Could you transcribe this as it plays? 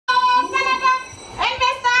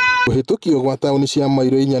Kũhĩtũkio gwa taũni cia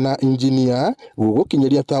Mairo Inya na Injinia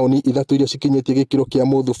gũgũkinyeria taũni ithatũ iria cikinyĩtie gĩkĩro kĩa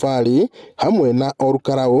mĩthubarĩ hamwe na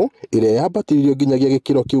Olkarau ĩrĩa yambatĩririo nginyagia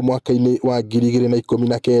gĩkĩro kĩu mwaka-inĩ wa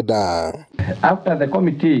 2019. After the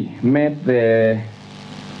committee met the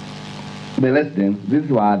residents,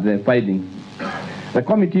 these were the findings. The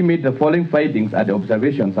committee made the following findings and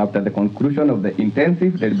observations after the conclusion of the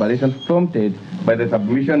intensive deliberations prompted by the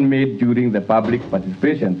submission made during the public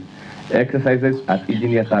participation exercises at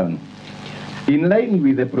Engineer Town. In line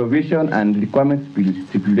with the provision and requirements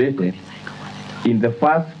stipulated in the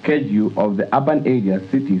first schedule of the Urban Areas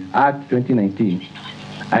Cities Act 2019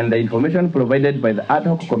 and the information provided by the ad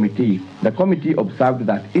hoc committee, the committee observed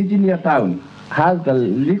that Engineer Town has the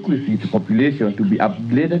requisite population to be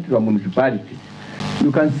upgraded to a municipality.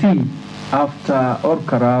 You can see after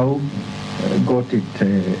Olkarau got its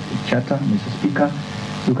charter, Mr. Speaker,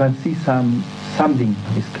 you can see something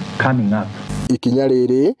is coming up. Ikinya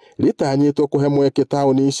rĩrĩ rĩtanyĩtwo kũhe mweke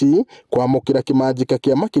taũni ici kwamũkĩra kĩmanjĩka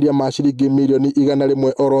kĩa makĩria ma ciringi mirioni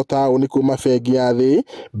 100 oro taũni kuma bengi ya thĩ.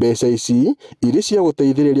 Mbeca ici irĩ cia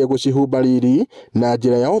gũteithĩrĩria gũcihumba riri na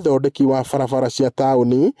njĩra ya ũthondeki wa barabara cia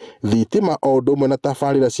taũni, thitima o ũndũ ũmwe na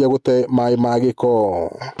tabarĩra cia gũte maĩ ma gĩko.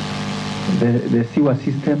 The sewer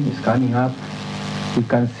system is coming up. We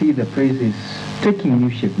can see the place is taking new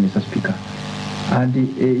shape, Mr. Speaker. And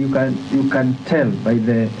you can tell by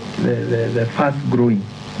the fast growing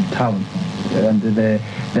town and the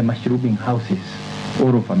mushrooming houses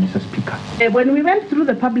all over, Mr. Speaker. When we went through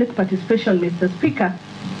the public participation, Mr. Speaker,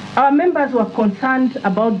 our members were concerned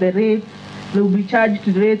about the rates. They will be charged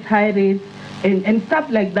rates, high rates, and stuff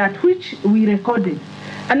like that, which we recorded.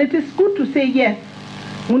 And it is good to say yes,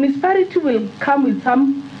 municipality will come with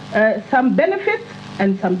some benefits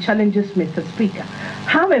and some challenges, Mr. Speaker.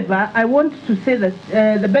 However, I want to say that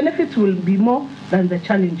the benefits will be more than the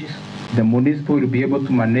challenges. The municipal will be able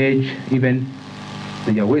to manage even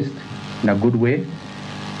their waste in a good way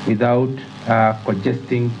without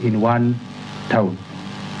congesting in one town.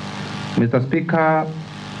 Mr. Speaker,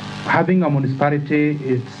 having a municipality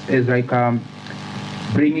is like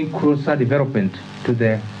bringing closer development to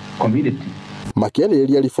the community.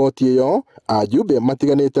 Makĩarĩrĩria riboti ĩyo, ajumbe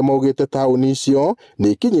matiganĩte maugĩte taũni icio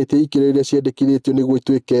nĩ ikinyĩtie ikĩro iria ciendekithĩtio nĩguo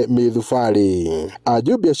ituĩke mĩthubarĩ.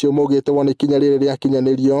 Ajumbe acio maugĩte wona ikinya rĩrĩ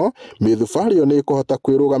rĩakinyanĩrio, mĩthubarĩ ĩyo nĩ ĩkũhota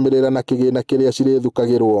kwĩrũgamĩrĩra na kĩgĩna kĩrĩa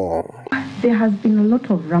cirĩthukagĩrwo. There has been a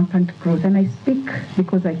lot of rampant growth, and I speak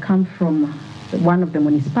because I come from one of the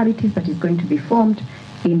municipalities that is going to be formed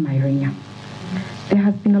in Mairo Inya. There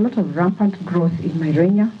has been a lot of rampant growth in Mairo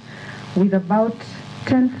Inya with about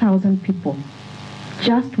 10,000 people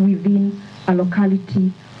just within a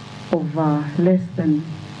locality of less than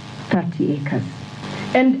 30 acres.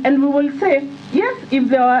 And we will say, yes, if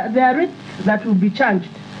there are rates that will be charged,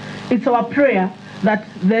 it's our prayer that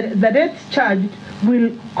the rates charged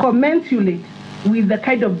will commensurate with the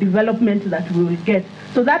kind of development that we will get,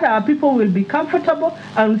 so that our people will be comfortable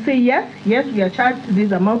and say, yes, we are charged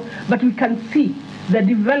this amount, but we can see the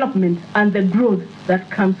development and the growth that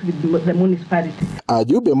comes with the municipality.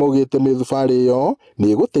 Ajumbe maugĩte mĩthubarĩ ĩyo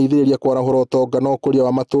nĩ ĩgũteithĩrĩria kwarahũra ũtonga na ũkũria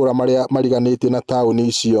wa matũũra marĩa mariganĩtie na taũni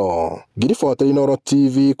icio. Ngiriboteri Noro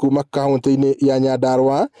TV kuma kaunti-inĩ ya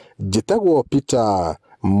Nyandarũa, njĩtagwo Peter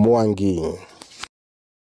Mwangi.